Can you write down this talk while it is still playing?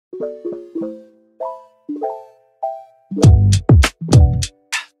Hi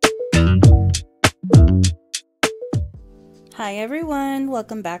everyone,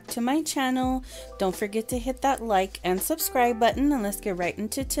 welcome back to my channel. Don't forget to hit that like and subscribe button, and let's get right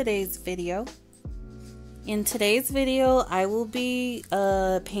into today's video. In today's video, I will be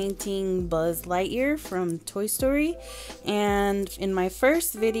painting Buzz Lightyear from Toy Story. And in my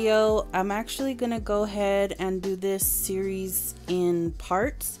first video, I'm actually gonna go ahead and do this series in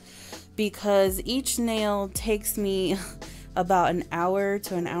parts because each nail takes me about an hour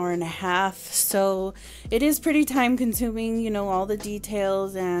to an hour and a half, so it is pretty time consuming, you know, all the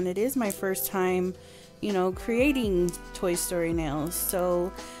details, and it is my first time, you know, creating Toy Story nails,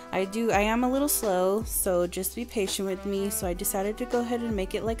 so I am a little slow, so just be patient with me. So I decided to go ahead and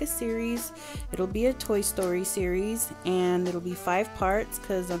make it like a series. It'll be a Toy Story series, and it'll be 5 parts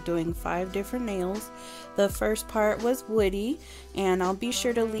because I'm doing 5 different nails. The first part was Woody, and I'll be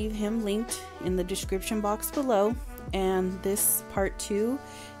sure to leave him linked in the description box below. And this part 2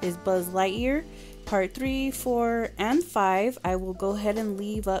 is Buzz Lightyear. Part 3, 4, and 5 I will go ahead and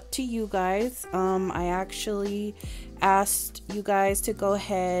leave up to you guys. I actually asked you guys to go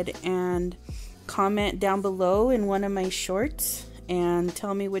ahead and comment down below in one of my shorts and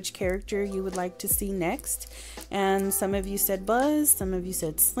tell me which character you would like to see next. And some of you said Buzz, some of you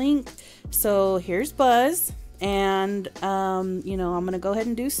said Slink. So here's Buzz. And you know, I'm gonna go ahead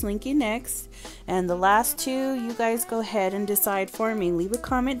and do Slinky next, and the last 2 you guys go ahead and decide for me. Leave a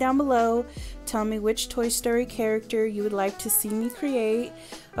comment down below, tell me which Toy Story character you would like to see me create.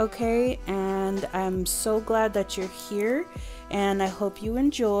 Okay, and I'm so glad that you're here, and I hope you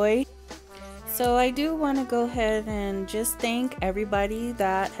enjoy. So I do want to go ahead and just thank everybody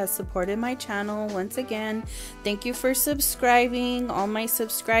that has supported my channel once again. Thank you for subscribing, all my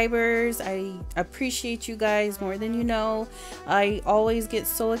subscribers. I appreciate you guys more than you know. I always get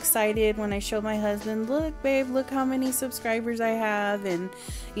so excited when I show my husband, look babe, look how many subscribers I have. And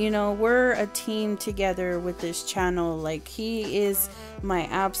you know, we're a team together with this channel. Like, he is my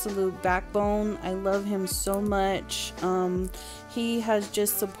absolute backbone. I love him so much. He has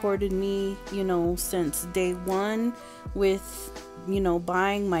just supported me, you know, since day one with, you know,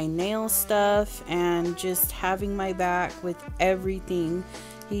 buying my nail stuff and just having my back with everything.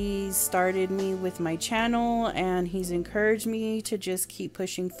 He started me with my channel, and he's encouraged me to just keep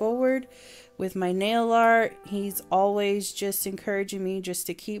pushing forward with my nail art. He's always just encouraging me just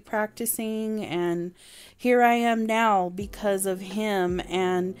to keep practicing, and here I am now because of him,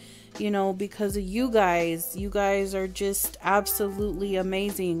 and you know, because of you guys. You guys are just absolutely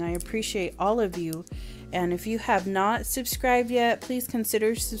amazing. I appreciate all of you. And if you have not subscribed yet, please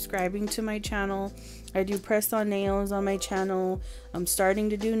consider subscribing to my channel. I do press-on nails on my channel. I'm starting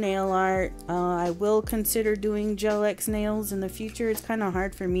to do nail art. I will consider doing Gel X nails in the future. It's kind of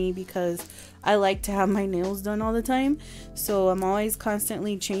hard for me because I like to have my nails done all the time. So I'm always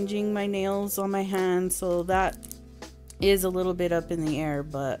constantly changing my nails on my hands. So that is a little bit up in the air,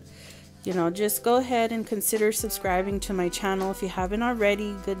 but you know, just go ahead and consider subscribing to my channel if you haven't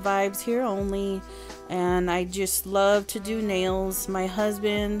already. Good vibes here only, and I just love to do nails. My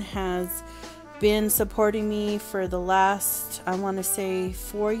husband has been supporting me for the last, I want to say,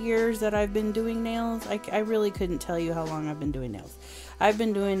 4 years that I've been doing nails. I really couldn't tell you how long I've been doing nails. I've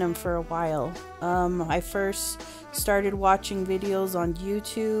been doing them for a while. I first started watching videos on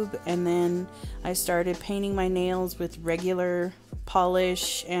YouTube, and then I started painting my nails with regular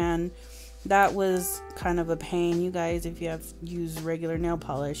polish, and that was kind of a pain. You guys, if you have used regular nail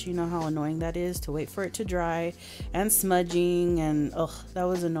polish, you know how annoying that is to wait for it to dry, and smudging, and that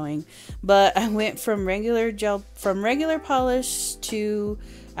was annoying. But I went from regular polish to,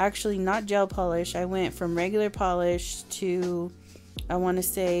 actually not gel polish, I went from regular polish to, I want to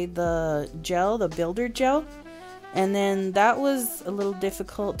say, the gel, the builder gel. And then that was a little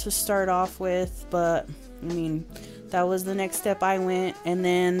difficult to start off with, but I mean, that was the next step I went. And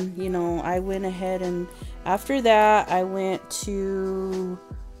then, you know, I went ahead, and after that I went to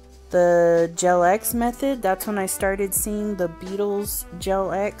the Gel X method. That's when I started seeing the BEETLES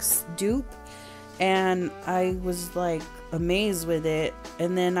Gel X dupe, and I was like amazed with it.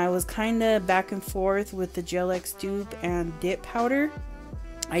 And then I was kind of back and forth with the Gel X dupe and dip powder.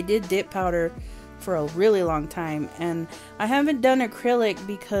 I did dip powder for a really long time, and I haven't done acrylic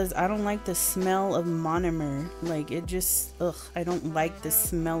because I don't like the smell of monomer. Like, it just, I don't like the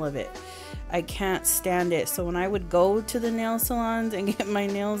smell of it. I can't stand it. So when I would go to the nail salons and get my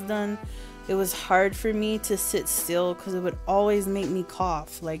nails done, it was hard for me to sit still because it would always make me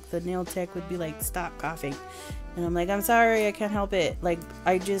cough. Like, the nail tech would be like, stop coughing, and I'm like, I'm sorry, I can't help it. Like,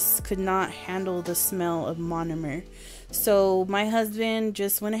 I just could not handle the smell of monomer. So my husband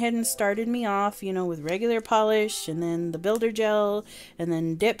just went ahead and started me off, you know, with regular polish and then the builder gel and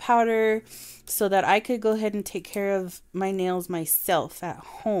then dip powder, so that I could go ahead and take care of my nails myself at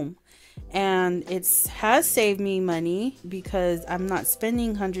home. And it has saved me money because I'm not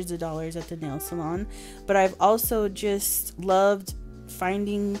spending hundreds of dollars at the nail salon. But I've also just loved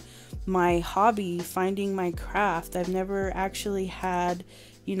finding my hobby, finding my craft. I've never actually had,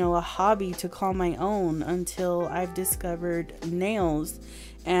 you know, a hobby to call my own until I've discovered nails.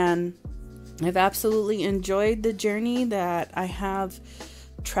 And I've absolutely enjoyed the journey that I have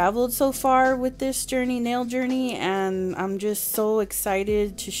traveled so far with this journey, nail journey, and I'm just so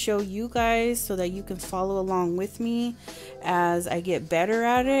excited to show you guys so that you can follow along with me as I get better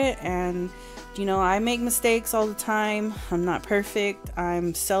at it. And you know, I make mistakes all the time. I'm not perfect.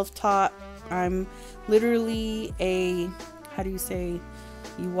 I'm self-taught. I'm literally a, how do you say,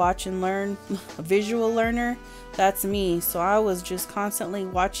 you watch and learn, a visual learner. That's me. So I was just constantly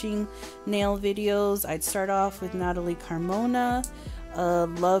watching nail videos. I'd start off with Natalie Carmona,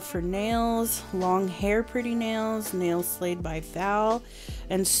 love for nails, long hair pretty nails, nails slayed by Val,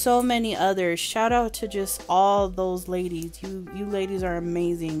 and so many others. Shout out to just all those ladies. You ladies are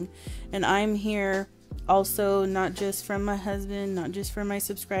amazing. And I'm here also not just from my husband, not just for my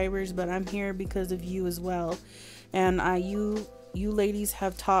subscribers, but I'm here because of you as well. And you ladies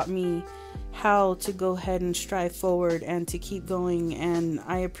have taught me how to go ahead and strive forward and to keep going, and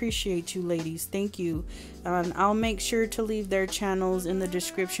I appreciate you ladies. Thank you. I'll make sure to leave their channels in the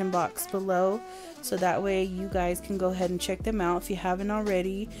description box below, so that way you guys can go ahead and check them out if you haven't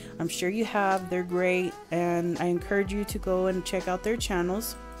already. I'm sure you have. They're great, and I encourage you to go and check out their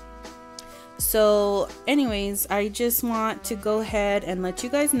channels. So anyways, I just want to go ahead and let you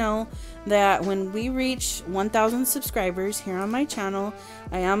guys know that when we reach 1,000 subscribers here on my channel,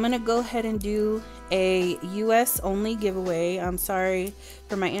 I am going to go ahead and do a US only giveaway. I'm sorry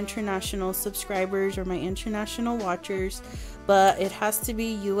for my international subscribers or my international watchers, but it has to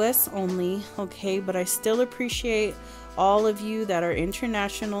be US only, okay? But I still appreciate all of you that are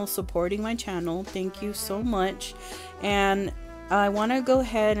international supporting my channel. Thank you so much. And I want to go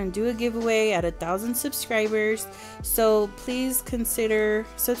ahead and do a giveaway at 1,000 subscribers, so please consider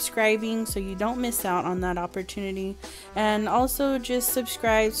subscribing so you don't miss out on that opportunity. And also just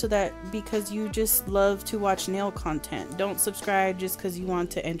subscribe so that, because you just love to watch nail content, don't subscribe just because you want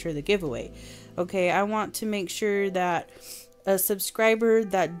to enter the giveaway. Okay, I want to make sure that a subscriber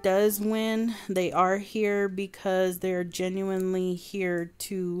that does win, they are here because they're genuinely here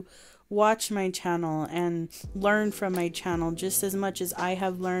to watch my channel and learn from my channel just as much as I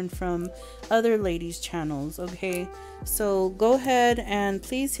have learned from other ladies' channels. Okay, so go ahead and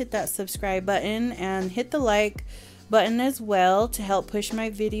please hit that subscribe button and hit the like button as well to help push my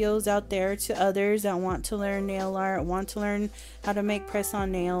videos out there to others that want to learn nail art, want to learn how to make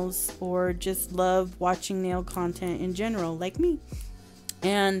press-on nails, or just love watching nail content in general like me.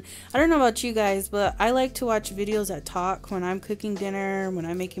 And I don't know about you guys, but I like to watch videos that talk when I'm cooking dinner, when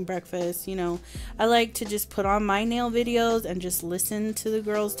I'm making breakfast. You know, I like to just put on my nail videos and just listen to the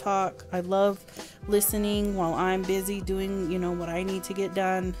girls talk. I love listening while I'm busy doing, you know, what I need to get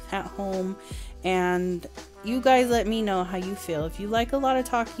done at home. And you guys let me know how you feel. If you like a lot of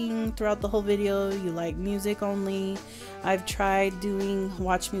talking throughout the whole video, you like music only. I've tried doing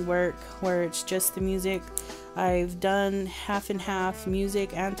watch me work where it's just the music. I've done half and half,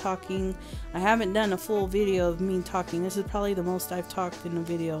 music and talking. I haven't done a full video of me talking. This is probably the most I've talked in a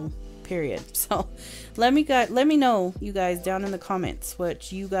video, period. So let me know, you guys, down in the comments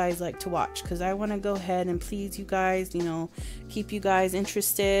what you guys like to watch, because I want to go ahead and please you guys, you know, keep you guys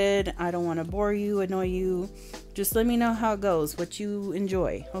interested. I don't want to bore you, annoy you. Just let me know how it goes, what you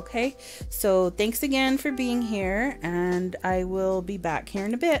enjoy. Okay, so thanks again for being here, and I will be back here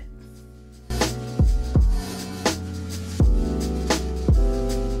in a bit.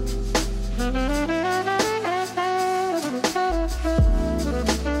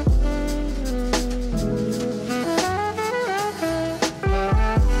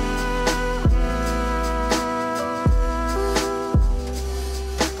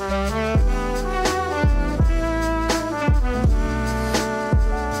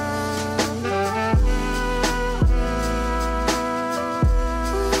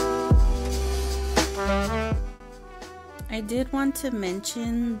 I did want to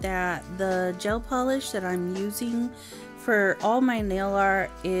mention that the gel polish that I'm using for all my nail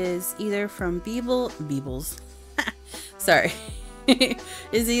art is either from BEETLES sorry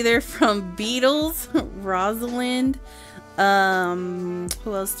is either from BEETLES, Rosalind,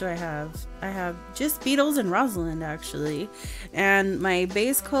 Who else do I have? I have just Beetles and Rosalind actually, and my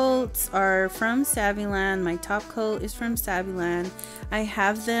base coats are from SAVILAND. My top coat is from SAVILAND. I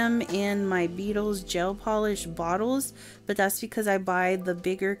have them in my Beetles gel polish bottles, but that's because I buy the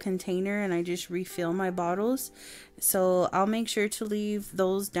bigger container and I just refill my bottles. So I'll make sure to leave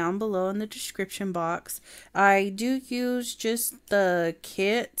those down below in the description box. I do use just the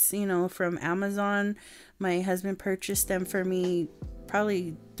kits, you know, from Amazon. My husband purchased them for me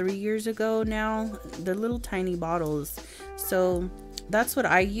probably 3 years ago now. They're little tiny bottles. So that's what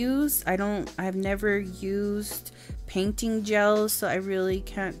I use. I've never used painting gels, so I really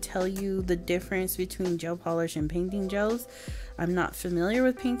can't tell you the difference between gel polish and painting gels. I'm not familiar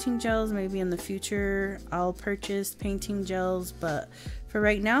with painting gels. Maybe in the future I'll purchase painting gels, but for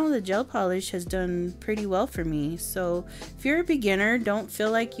right now the gel polish has done pretty well for me. So if you're a beginner, don't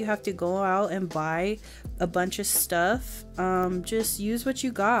feel like you have to go out and buy a bunch of stuff. Just use what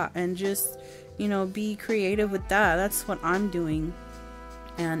you got and just, you know, be creative with that. That's what I'm doing,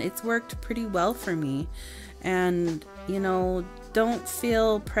 and it's worked pretty well for me. And you know, don't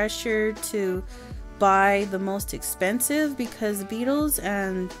feel pressured to buy the most expensive, because Beetles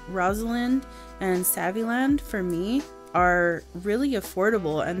and Rosalind and SAVILAND for me are really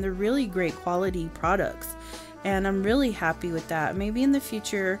affordable and they're really great quality products, and I'm really happy with that. Maybe in the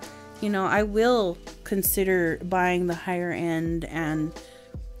future, you know, I will consider buying the higher end and,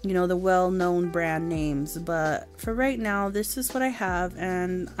 you know, the well-known brand names, but for right now this is what I have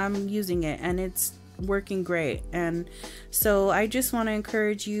and I'm using it and it's working great. And so I just want to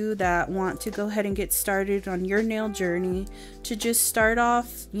encourage you that want to go ahead and get started on your nail journey to just start off,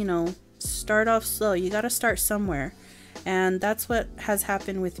 you know, start off slow. You got to start somewhere, and that's what has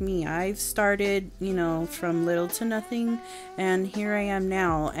happened with me. I've started, you know, from little to nothing, and here I am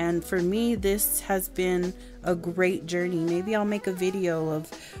now. And for me, this has been a great journey. Maybe I'll make a video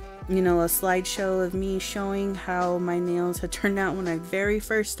of, you know, a slideshow of me showing how my nails had turned out when I very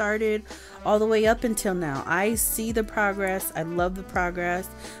first started all the way up until now. I see the progress. I love the progress.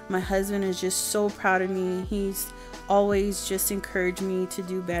 My husband is just so proud of me. He's always just encouraged me to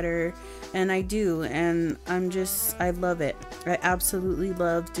do better, and I do, and I love it. I absolutely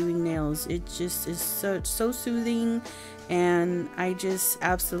love doing nails. It just is so soothing, and I just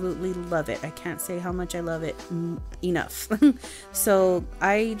absolutely love it. I can't say how much I love it enough. So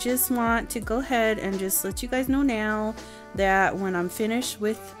I just want to go ahead and just let you guys know now that when I'm finished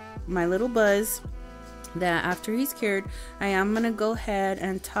with my little Buzz, that after he's cured, I am gonna go ahead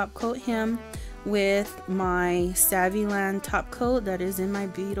and top coat him with my SAVILAND top coat that is in my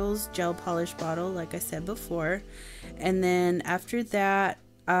Beetles gel polish bottle, like I said before. And then after that,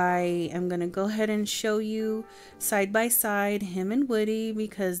 I am gonna go ahead and show you side by side him and Woody,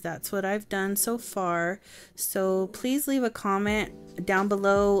 because that's what I've done so far. So please leave a comment down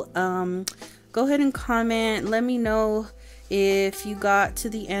below. Go ahead and comment. Let me know if you got to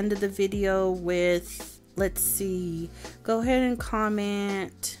the end of the video with, let's see, go ahead and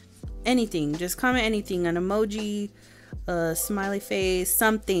comment anything. Just comment anything, an emoji, a smiley face,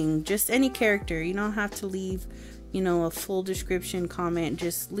 something, just any character. You don't have to leave, you know, a full description comment.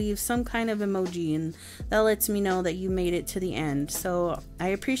 Just leave some kind of emoji, and that lets me know that you made it to the end. So I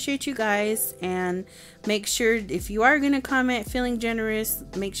appreciate you guys, and make sure, if you are gonna comment feeling generous,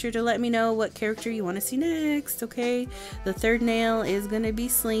 make sure to let me know what character you want to see next. Okay, the third nail is gonna be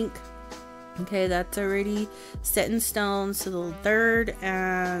Slink. Okay, that's already set in stone. So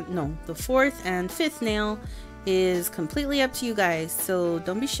the fourth and fifth nail is completely up to you guys. So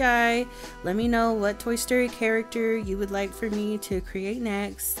don't be shy. Let me know what Toy Story character you would like for me to create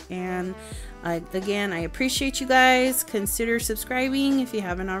next. And again, I appreciate you guys. Consider subscribing if you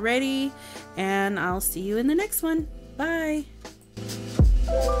haven't already, and I'll see you in the next one. Bye.